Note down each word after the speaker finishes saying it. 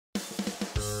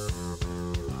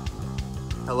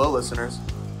Hello, listeners.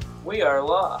 We are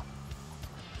Law.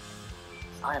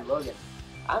 I am Logan.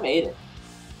 I'm Aiden.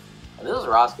 And this is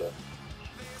Roscoe.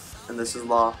 And this is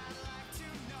Law.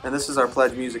 And this is our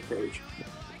PledgeMusic page.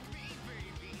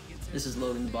 This is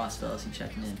Logan, the Boss Fallacy,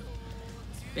 checking in.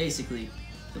 Basically,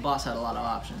 the boss had a lot of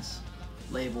options.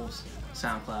 Labels,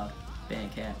 SoundCloud,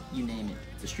 Bandcamp, you name it,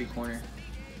 the street corner.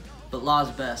 But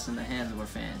Law's best in the hands of our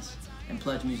fans, and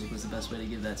PledgeMusic was the best way to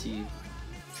give that to you.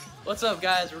 What's up,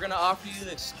 guys? We're going to offer you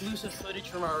exclusive footage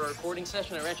from our recording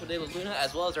session at Rancho de la Luna,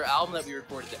 as well as our album that we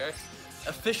recorded there,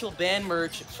 official band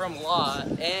merch from Law,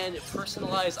 and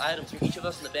personalized items from each of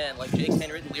us in the band, like Jake's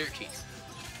handwritten lyric sheets.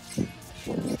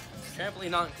 Trampoline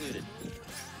not included.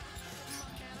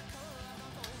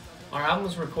 Our album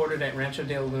was recorded at Rancho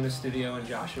de la Luna studio in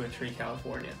Joshua Tree,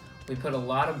 California. We put a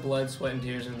lot of blood, sweat, and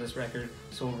tears into this record,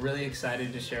 so we're really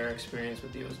excited to share our experience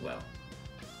with you as well.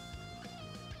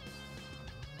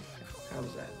 How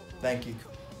was that? Thank you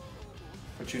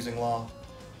for choosing Law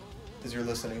as your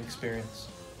listening experience.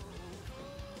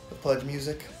 The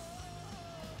PledgeMusic,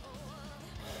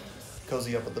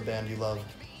 cozy up with the band you love.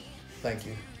 Thank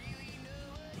you.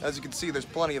 As you can see, there's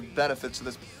plenty of benefits to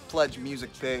this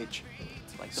PledgeMusic page.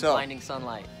 Like the blinding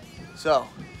sunlight. So,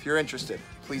 if you're interested,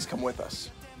 please come with us.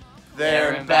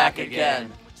 There and back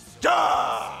again.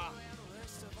 Duh!